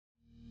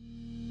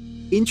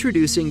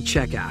Introducing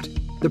Checkout,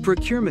 the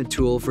procurement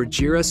tool for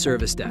Jira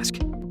Service Desk.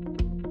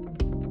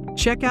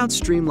 Checkout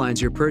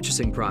streamlines your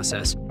purchasing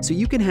process so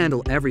you can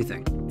handle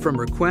everything from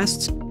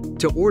requests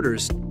to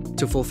orders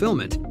to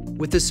fulfillment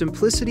with the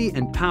simplicity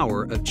and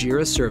power of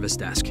Jira Service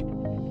Desk.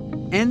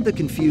 End the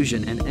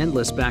confusion and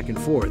endless back and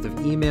forth of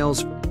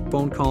emails,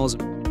 phone calls,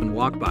 and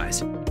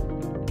walk-bys.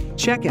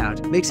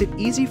 Checkout makes it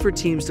easy for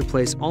teams to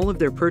place all of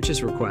their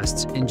purchase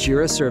requests in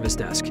Jira Service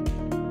Desk.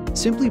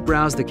 Simply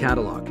browse the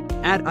catalog,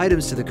 add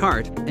items to the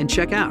cart, and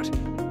check out.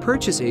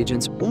 Purchase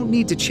agents won't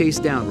need to chase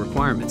down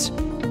requirements.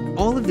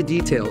 All of the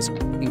details,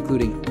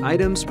 including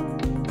items,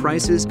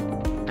 prices,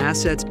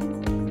 assets,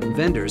 and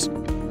vendors,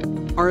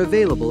 are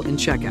available in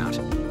Checkout.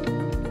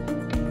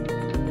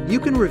 You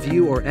can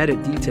review or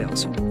edit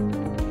details,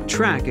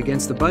 track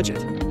against the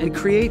budget, and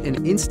create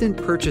an instant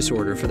purchase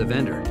order for the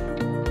vendor.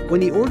 When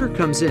the order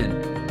comes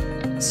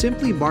in,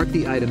 simply mark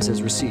the items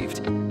as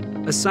received,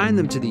 assign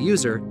them to the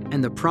user,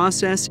 and the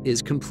process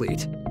is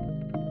complete.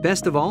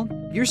 Best of all,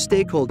 your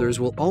stakeholders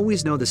will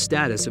always know the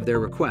status of their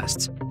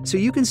requests, so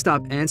you can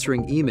stop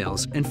answering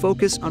emails and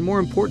focus on more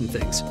important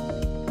things.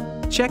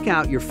 Check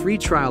out your free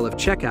trial of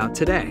Checkout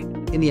today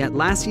in the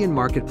Atlassian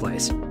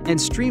Marketplace and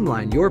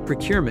streamline your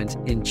procurement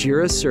in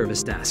Jira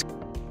Service Desk.